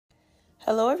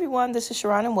Hello, everyone. This is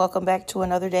Sharon, and welcome back to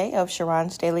another day of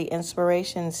Sharon's Daily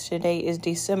Inspirations. Today is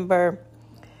December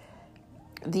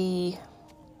the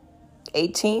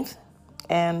 18th,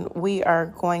 and we are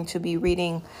going to be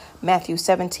reading Matthew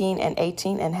 17 and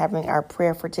 18 and having our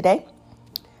prayer for today.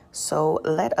 So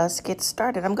let us get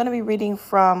started. I'm going to be reading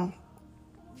from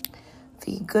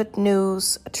the Good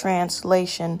News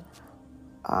translation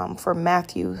for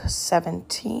Matthew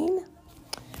 17,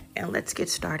 and let's get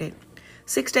started.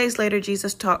 6 days later,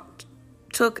 Jesus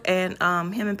took him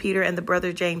and Peter and the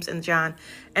brother James and John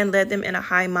and led them in a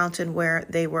high mountain where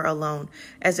they were alone.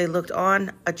 As they looked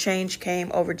on, a change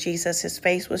came over Jesus. His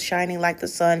face was shining like the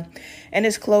sun, and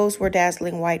his clothes were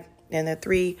dazzling white. And the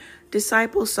three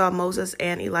disciples saw Moses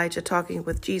and Elijah talking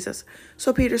with Jesus.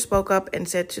 So Peter spoke up and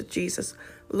said to Jesus,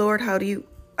 "Lord, how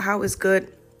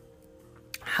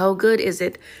good is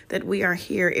it that we are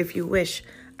here? If you wish,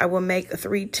 I will make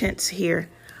 3 tents here.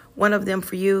 One of them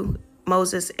for you,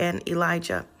 Moses, and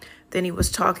Elijah." Then he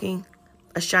was talking.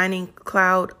 A shining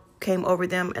cloud came over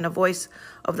them, and a voice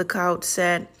of the cloud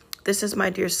said, "This is my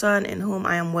dear son, in whom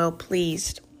I am well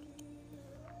pleased.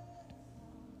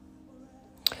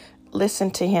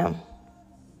 Listen to him."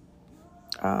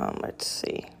 Let's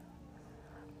see.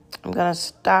 I'm going to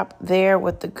stop there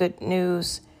with the Good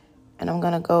News, and I'm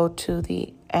going to go to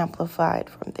the Amplified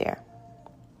from there.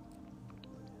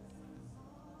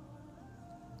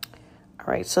 All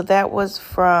right, so that was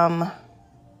from,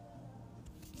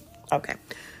 okay.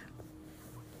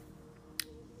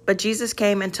 But Jesus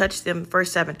came and touched them,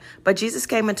 verse 7. But Jesus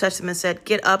came and touched them and said,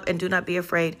 "Get up and do not be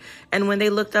afraid." And when they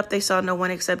looked up, they saw no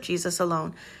one except Jesus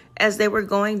alone. As they were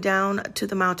going down to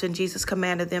the mountain, Jesus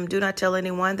commanded them, "Do not tell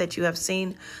anyone that you have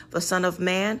seen the Son of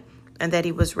Man and that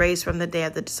he was raised from the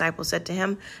dead." The disciples said to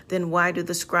him, "Then why do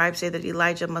the scribes say that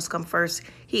Elijah must come first?"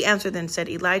 He answered and said,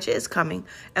 "Elijah is coming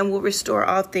and will restore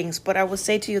all things. But I will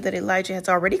say to you that Elijah has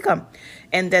already come,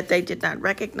 and that they did not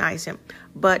recognize him,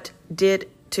 but did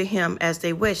to him as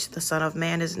they wished. The Son of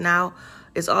Man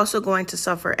is also going to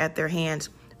suffer at their hands."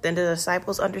 Then the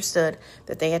disciples understood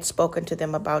that they had spoken to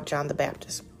them about John the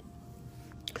Baptist.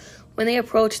 When they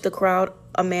approached the crowd,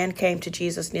 a man came to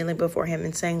Jesus, kneeling before him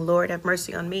and saying, "Lord, have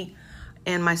mercy on me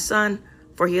and my son,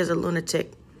 for he is a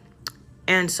lunatic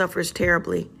and suffers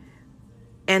terribly,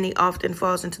 and he often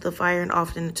falls into the fire and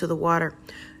often into the water.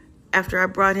 After I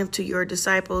brought him to your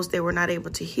disciples, they were not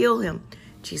able to heal him."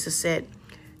 Jesus said,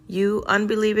 "You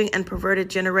unbelieving and perverted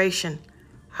generation,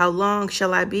 how long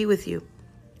shall I be with you?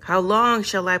 How long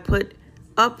shall I put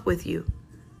up with you?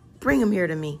 Bring him here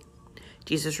to me."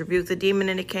 Jesus rebuked the demon,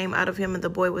 and it came out of him, and the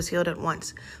boy was healed at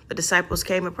once. The disciples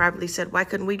came and privately said, "Why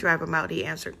couldn't we drive him out?" He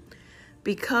answered,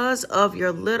 "Because of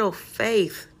your little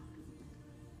faith."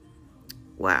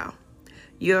 Wow.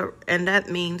 And that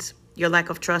means your lack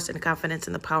of trust and confidence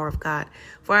in the power of God.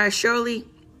 "For I surely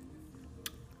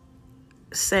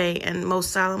say and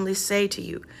most solemnly say to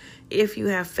you, if you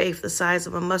have faith the size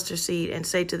of a mustard seed and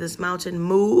say to this mountain,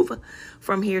 'Move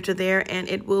from here to there,' and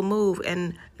it will move,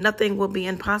 and nothing will be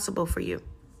impossible for you."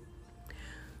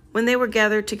 When they were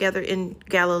gathered together in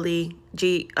Galilee,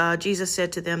 Jesus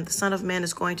said to them, "The Son of Man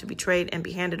is going to be betrayed and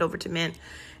be handed over to men,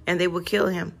 and they will kill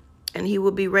him, and he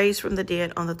will be raised from the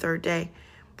dead on the 3rd day."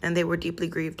 And they were deeply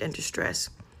grieved and distressed.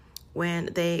 When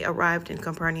they arrived in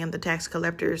Capernaum, the tax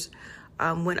collectors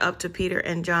went up to Peter,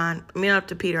 and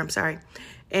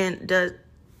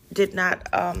did not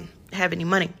have any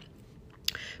money.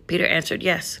 Peter answered,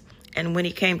 "Yes." And when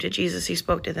he came to Jesus, he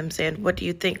spoke to them, saying, "What do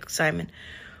you think, Simon?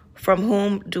 From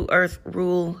whom do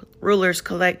rulers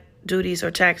collect duties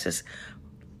or taxes?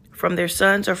 From their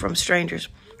sons or from strangers?"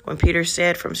 When Peter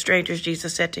said, "From strangers,"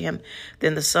 Jesus said to him,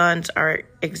 "Then the sons are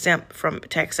exempt from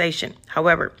taxation.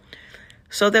 However,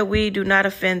 so that we do not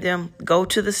offend them, go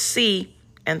to the sea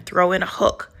and throw in a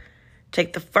hook.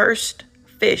 Take the first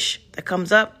fish that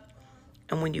comes up,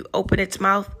 and when you open its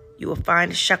mouth, you will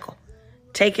find a shekel.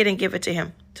 Take it and give it to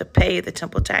him to pay the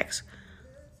temple tax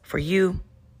for you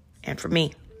and for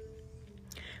me."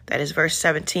 That is verse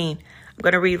 17. I'm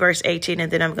going to read verse 18,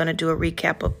 and then I'm going to do a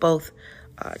recap of both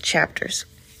chapters.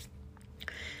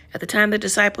 At the time the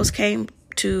disciples came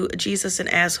to Jesus and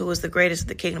asked who was the greatest in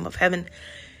the kingdom of heaven,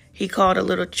 he called a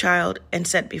little child and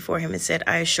set before him and said,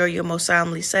 "I assure you, most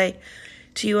solemnly say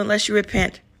to you, unless you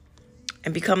repent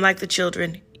and become like the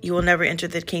children, you will never enter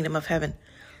the kingdom of heaven.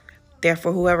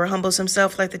 Therefore, whoever humbles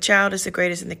himself like the child is the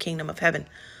greatest in the kingdom of heaven.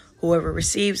 Whoever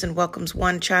receives and welcomes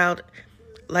one child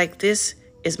like this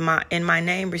in my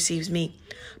name receives me.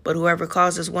 But whoever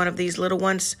causes one of these little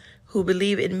ones who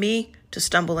believe in me to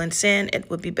stumble in sin, it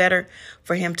would be better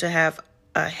for him to have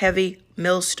a heavy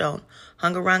millstone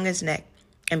hung around his neck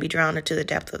and be drowned into the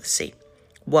depth of the sea."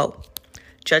 Whoa.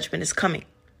 Judgment is coming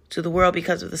to the world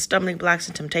because of the stumbling blocks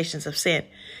and temptations of sin.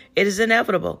 It is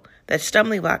inevitable that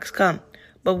stumbling blocks come,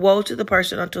 but woe to the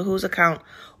person unto whose account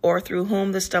or through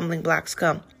whom the stumbling blocks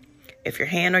come. If your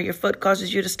hand or your foot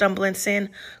causes you to stumble in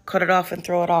sin, cut it off and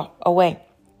throw it away.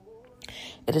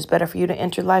 It is better for you to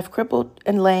enter life crippled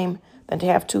and lame than to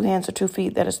have 2 hands or 2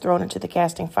 feet that is thrown into the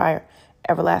casting fire,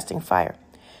 everlasting fire.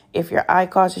 If your eye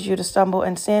causes you to stumble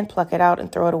in sin, pluck it out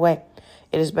and throw it away.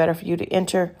 It is better for you to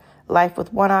enter life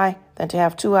with 1 eye than to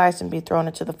have 2 eyes and be thrown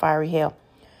into the fiery hell.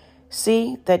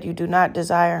 See that you do not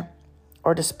desire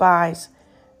or despise.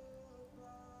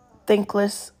 Think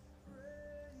less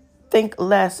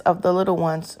of the little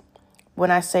ones.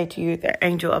 When I say to you, the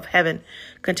angel of heaven,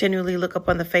 continually look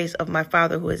upon the face of my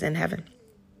Father who is in heaven.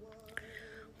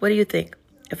 What do you think?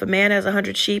 If a man has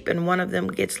 100 sheep and one of them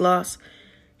gets lost,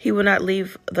 he will not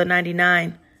leave the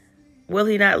 99. Will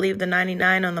he not leave the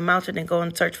 99 on the mountain and go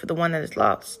and search for the one that is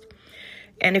lost?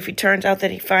 And if it turns out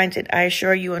that he finds it, I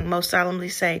assure you and most solemnly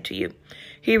say to you,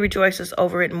 he rejoices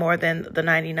over it more than the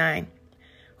 99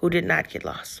 who did not get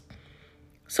lost.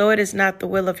 So it is not the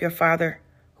will of your Father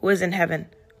who is in heaven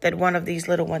that one of these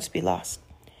little ones be lost.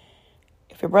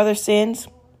 If your brother sins,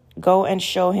 go and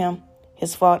show him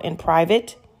his fault in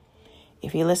private.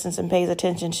 If he listens and pays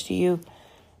attention to you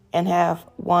and you have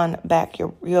won back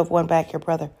your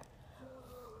brother.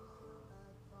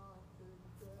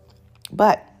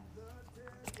 But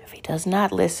if he does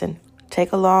not listen,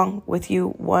 take along with you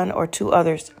 1 or 2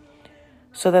 others,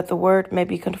 so that the word may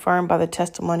be confirmed by the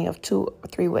testimony of 2 or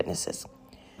 3 witnesses.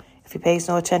 If he pays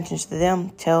no attention to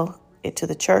them, tell it to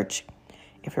the church.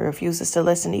 If he refuses to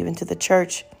listen even to the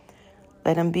church,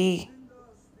 let him be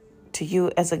to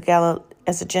you as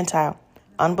a Gentile,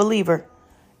 unbeliever,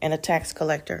 and a tax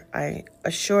collector. I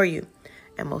assure you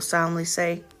and most solemnly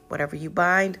say, whatever you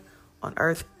bind on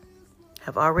earth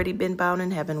have already been bound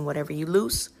in heaven. Whatever you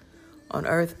loose on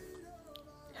earth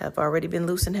have already been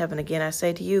loose in heaven. Again, I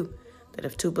say to you that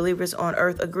if 2 believers on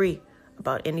earth agree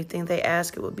about anything they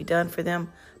ask, it will be done for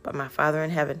them by my Father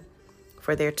in heaven.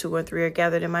 For there 2 or 3 are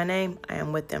gathered in my name, I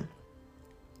am with them.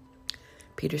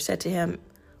 Peter said to him,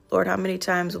 Lord, how many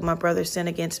times will my brother sin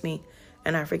against me,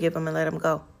 and I forgive him and let him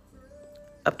go?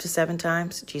 Up to 7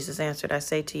 times? Jesus answered, I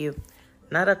say to you,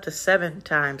 not up to 7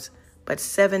 times, but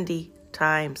 70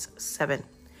 times 7.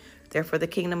 Therefore the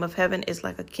kingdom of heaven is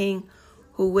like a king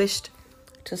who wished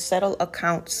to settle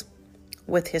accounts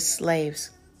with his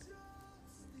slaves.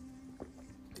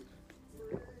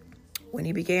 When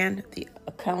he began the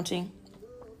accounting,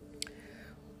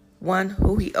 one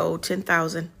who he owed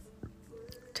 10,000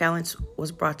 talents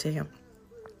was brought to him.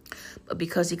 But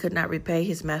because he could not repay,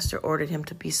 his master ordered him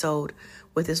to be sold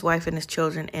with his wife and his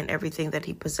children and everything that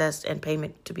he possessed, and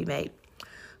payment to be made.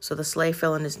 So the slave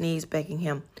fell on his knees, begging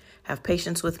him, have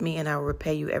patience with me, and I will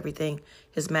repay you everything.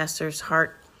 His master's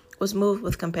heart was moved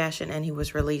with compassion, and he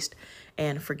was released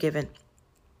and forgiven,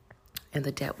 and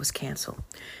the debt was canceled.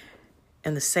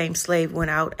 And the same slave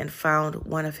went out and found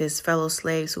one of his fellow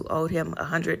slaves who owed him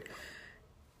 100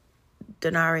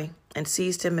 denarii, and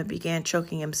seized him and began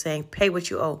choking him, saying, pay what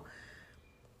you owe.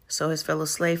 So his fellow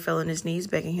slave fell on his knees,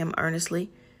 begging him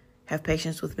earnestly, have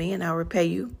patience with me, and I'll repay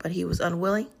you. But he was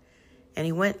unwilling, and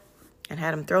he went and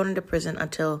had him thrown into prison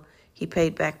until he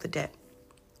paid back the debt.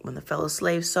 When the fellow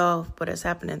slaves saw what has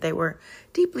happened, and they were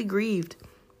deeply grieved,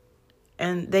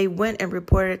 and they went and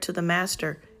reported it to the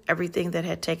master, everything that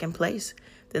had taken place.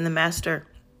 Then the master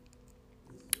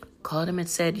called him and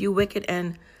said, you wicked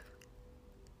and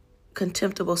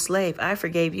contemptible slave, I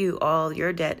forgave you all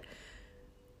your debt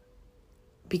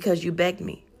because you begged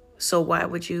me. So why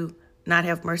would you not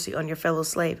have mercy on your fellow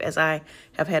slave as I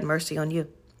have had mercy on you?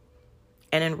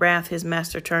 And in wrath his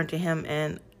master turned to him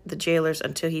and the jailers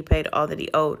until he paid all that he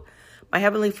owed. My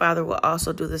heavenly Father will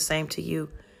also do the same to you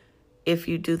if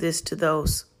you do this to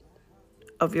those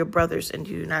of your brothers and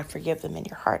do not forgive them in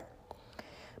your heart.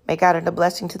 May God add a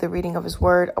blessing to the reading of his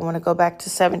word. I want to go back to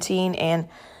 17 and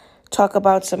talk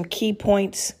about some key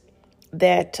points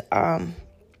that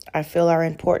I feel are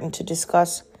important to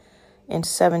discuss in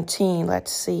 17.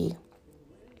 Let's see.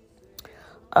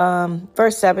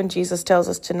 Verse 7, Jesus tells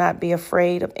us to not be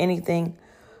afraid of anything.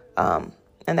 And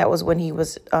that was when he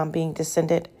was being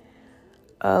descended.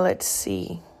 Let's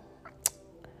see.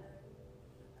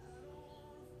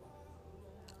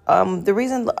 The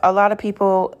reason a lot of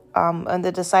people and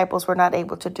the disciples were not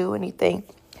able to do anything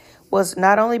was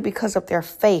not only because of their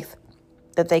faith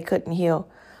that they couldn't heal,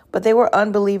 but they were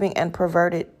unbelieving and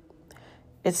perverted.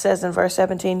 It says in verse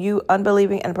 17, you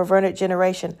unbelieving and perverted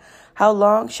generation, how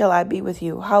long shall I be with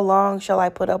you? How long shall I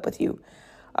put up with you?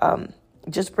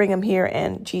 Just bring him here.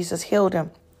 And Jesus healed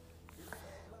him.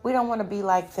 We don't want to be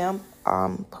like them,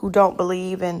 who don't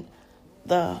believe in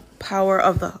the power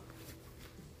of the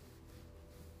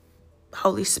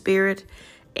Holy Spirit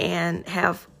and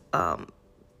have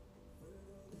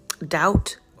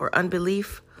doubt or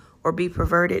unbelief or be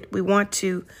perverted. We want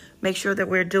to make sure that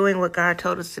we're doing what God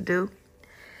told us to do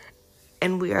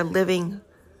and we are living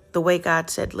the way God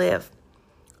said live.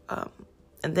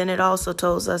 And then it also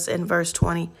tells us in verse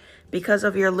 20, because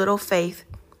of your little faith,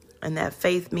 and that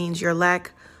faith means your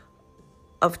lack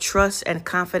of trust and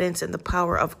confidence in the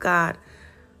power of God.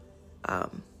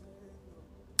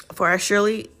 For I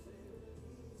surely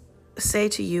say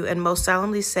to you, and most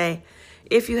solemnly say,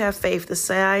 if you have faith the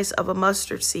size of a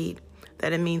mustard seed,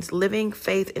 that it means living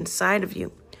faith inside of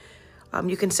you,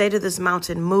 you can say to this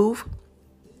mountain, move,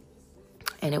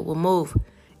 and it will move.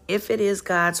 If it is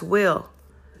God's will,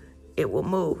 it will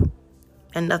move,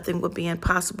 and nothing will be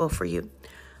impossible for you.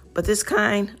 But this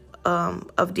kind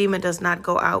of demon does not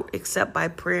go out except by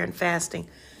prayer and fasting.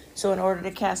 So in order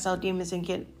to cast out demons and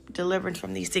get deliverance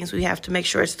from these things, we have to make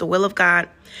sure it's the will of God.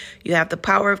 You have the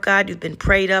power of God. You've been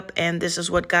prayed up, and this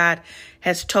is what God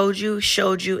has told you,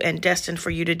 showed you, and destined for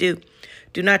you to do.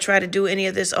 Do not try to do any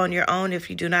of this on your own if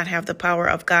you do not have the power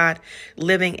of God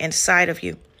living inside of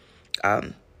you,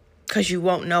 because you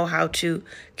won't know how to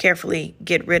carefully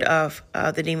get rid of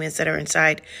the demons that are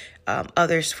inside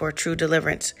others for true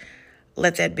deliverance.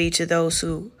 Let that be to those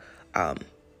who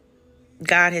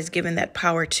God has given that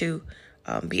power to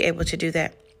be able to do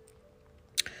that.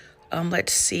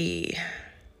 Let's see.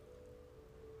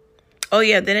 Oh,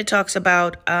 yeah. Then it talks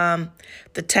about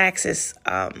the taxes.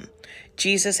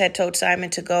 Jesus had told Simon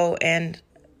to go and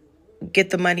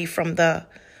get the money from the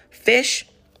fish.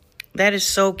 That is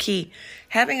so key.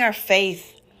 Having our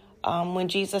faith, when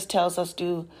Jesus tells us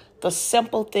do the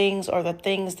simple things or the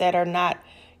things that are not,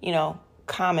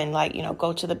 common, like,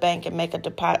 go to the bank and make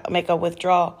a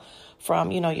withdrawal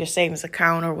from, your savings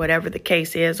account or whatever the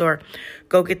case is, or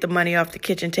go get the money off the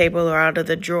kitchen table or out of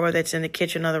the drawer that's in the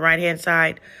kitchen on the right-hand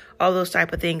side, all those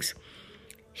type of things.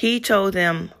 He told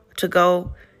them to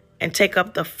go and take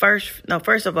up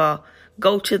first of all,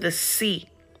 go to the sea,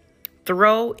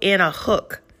 throw in a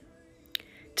hook,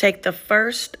 take the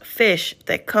first fish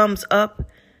that comes up,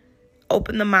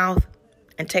 open the mouth,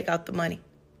 and take out the money.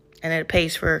 And it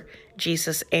pays for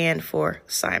Jesus and for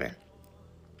Simon.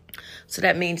 So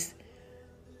that means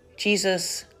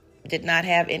Jesus did not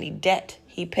have any debt.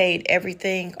 He paid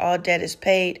everything. All debt is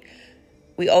paid.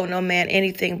 We owe no man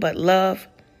anything but love.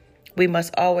 We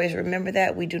must always remember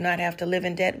that. We do not have to live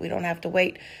in debt. We don't have to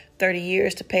wait 30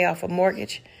 years to pay off a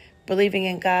mortgage. Believing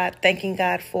in God, thanking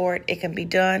God for it, it can be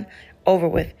done, over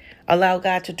with. Allow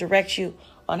God to direct you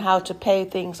on how to pay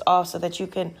things off so that you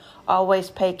can always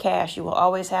pay cash. You will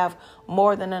always have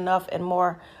more than enough and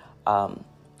more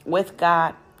with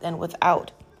God than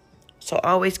without. So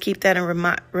always keep that in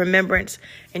remembrance.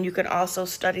 And you can also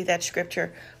study that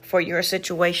scripture for your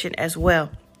situation as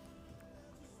well.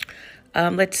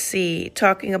 Let's see,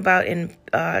 talking about in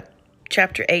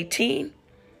chapter 18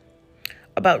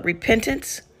 about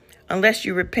repentance. Unless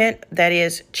you repent, that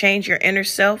is, change your inner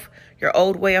self, your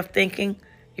old way of thinking,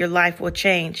 your life will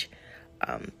change.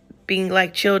 Being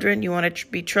like children, you want to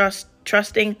be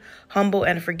trusting, humble,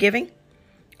 and forgiving.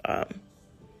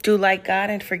 Do like God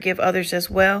and forgive others as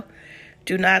well.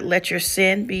 Do not let your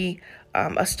sin be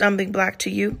a stumbling block to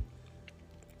you.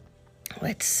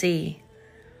 Let's see.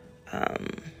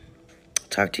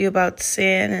 Talk to you about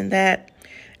sin and that,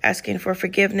 asking for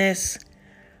forgiveness.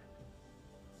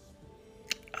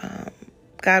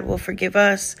 God will forgive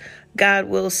us. God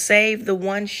will save the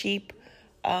one sheep.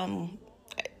 And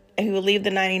he will leave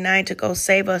the 99 to go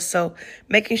save us. So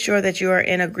making sure that you are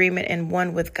in agreement and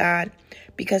one with God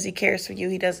because he cares for you.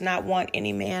 He does not want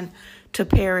any man to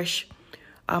perish,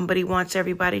 but he wants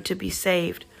everybody to be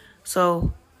saved.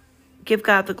 So give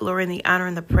God the glory and the honor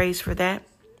and the praise for that.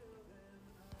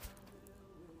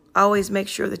 Always make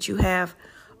sure that you have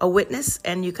a witness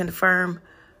and you confirm.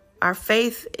 Our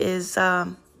faith is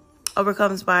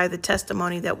overcomes by the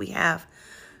testimony that we have.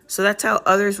 So that's how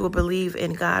others will believe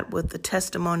in God, with the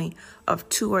testimony of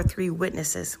 2 or 3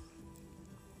 witnesses.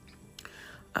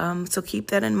 So keep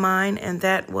that in mind. And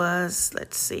that was,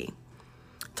 let's see,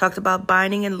 talked about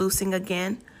binding and loosing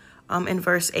again in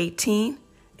verse 18,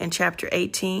 in chapter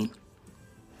 18.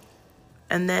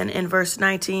 And then in verse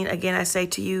 19, again, I say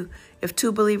to you, if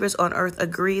 2 believers on earth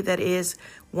agree, that is,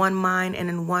 one mind and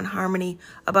in one harmony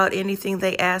about anything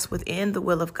they ask within the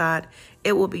will of God,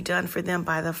 it will be done for them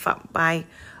by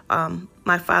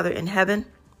my Father in heaven.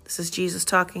 This is Jesus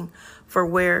talking. For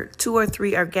where 2 or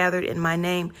 3 are gathered in my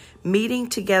name, meeting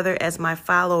together as my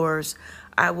followers,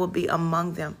 I will be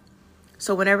among them.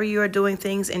 So whenever you are doing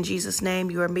things in Jesus' name,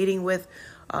 you are meeting with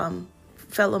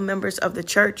fellow members of the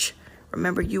church.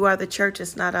 Remember, you are the church.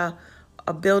 It's not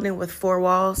a building with four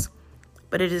walls,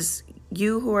 but it is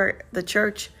you who are the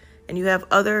church, and you have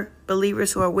other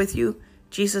believers who are with you.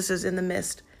 Jesus is in the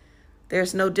midst.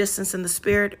 There's no distance in the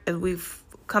spirit, as we've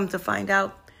come to find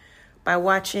out by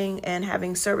watching and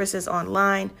having services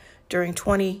online during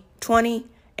 2020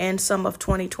 and some of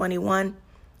 2021.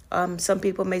 Some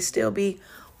people may still be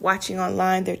watching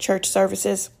online their church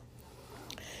services.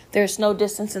 There's no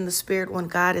distance in the spirit when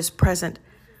God is present.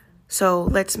 So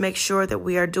let's make sure that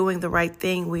we are doing the right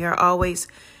thing. We are always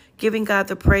giving God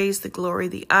the praise, the glory,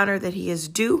 the honor that he is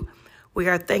due. We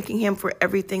are thanking him for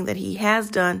everything that he has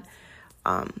done.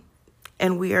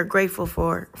 And we are grateful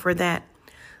for that.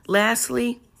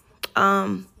 Lastly,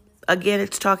 again,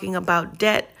 it's talking about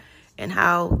debt and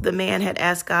how the man had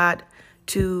asked God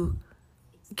to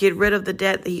get rid of the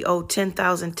debt that he owed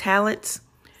 10,000 talents,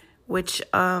 which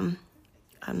I'm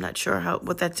not sure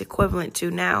what that's equivalent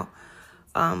to now.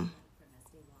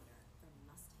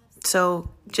 So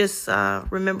just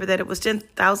remember that it was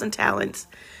 10,000 talents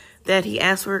that he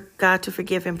asked for God to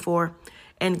forgive him for,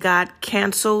 and God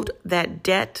canceled that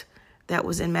debt. That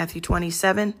was in Matthew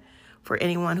 27 for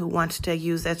anyone who wants to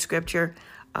use that scripture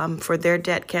for their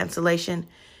debt cancellation.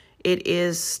 It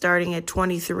is starting at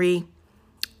 23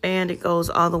 and it goes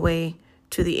all the way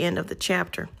to the end of the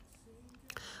chapter.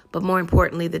 But more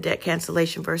importantly, the debt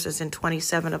cancellation verses in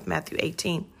 27 of Matthew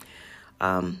 18.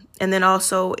 And then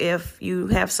also, if you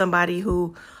have somebody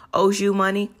who owes you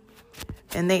money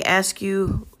and they ask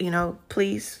you,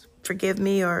 please forgive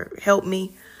me or help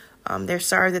me. They're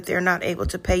sorry that they're not able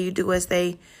to pay you. Do as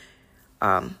they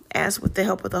ask with the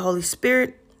help of the Holy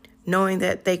Spirit, knowing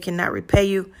that they cannot repay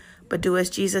you, but do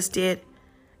as Jesus did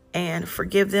and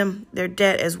forgive them their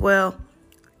debt as well.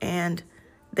 And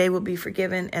they will be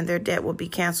forgiven and their debt will be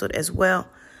canceled as well.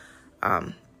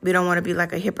 We don't want to be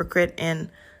like a hypocrite and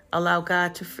allow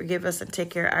God to forgive us and take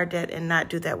care of our debt and not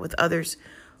do that with others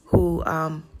who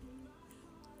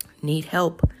need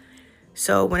help.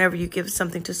 So whenever you give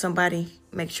something to somebody,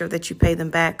 make sure that you pay them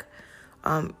back.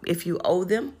 If you owe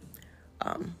them,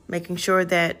 making sure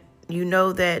that you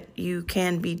know that you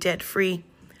can be debt-free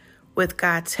with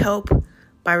God's help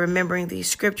by remembering these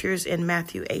scriptures in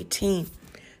Matthew 18.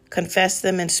 Confess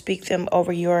them and speak them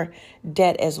over your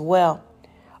debt as well.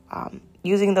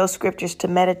 Using those scriptures to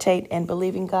meditate and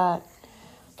believing God.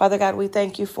 Father God, we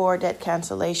thank you for debt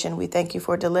cancellation. We thank you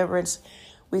for deliverance.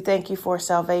 We thank you for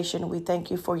salvation. We thank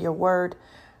you for your word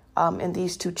in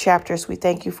these two chapters. We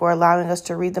thank you for allowing us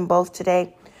to read them both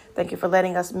today. Thank you for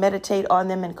letting us meditate on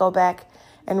them and go back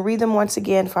and read them once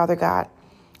again, Father God.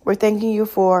 We're thanking you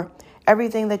for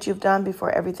everything that you've done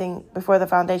before the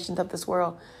foundations of this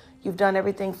world. You've done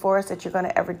everything for us that you're going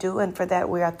to ever do, and for that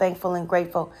we are thankful and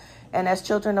grateful. And as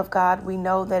children of God, we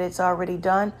know that it's already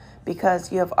done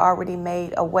because you have already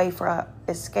made a way for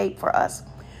escape for us.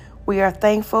 We are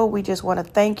thankful. We just want to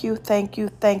thank you, thank you,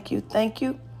 thank you, thank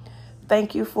you.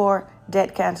 Thank you for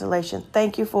debt cancellation.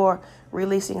 Thank you for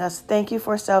releasing us. Thank you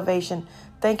for salvation.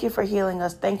 Thank you for healing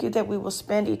us. Thank you that we will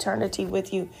spend eternity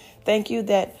with you. Thank you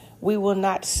that we will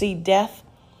not see death,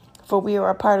 for we are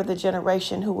a part of the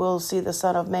generation who will see the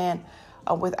Son of Man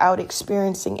without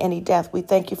experiencing any death. We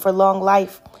thank you for long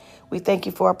life. We thank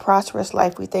you for a prosperous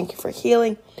life. We thank you for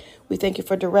healing. We thank you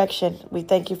for direction. We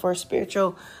thank you for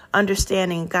spiritual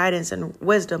understanding, guidance, and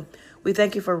wisdom. We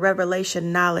thank you for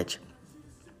revelation knowledge.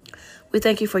 We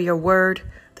thank you for your word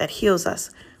that heals us.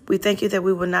 We thank you that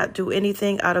we will not do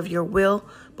anything out of your will,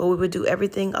 but we will do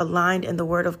everything aligned in the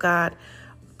word of God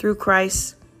through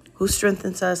Christ, who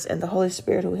strengthens us, and the Holy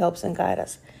Spirit who helps and guide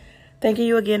us. Thanking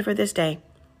you again for this day.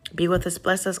 Be with us,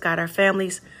 bless us, guide our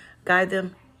families, guide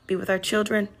them, be with our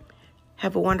children.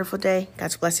 Have a wonderful day.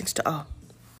 God's blessings to all.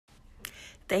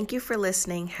 Thank you for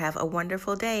listening. Have a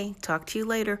wonderful day. Talk to you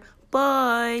later.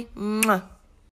 Bye. Mwah.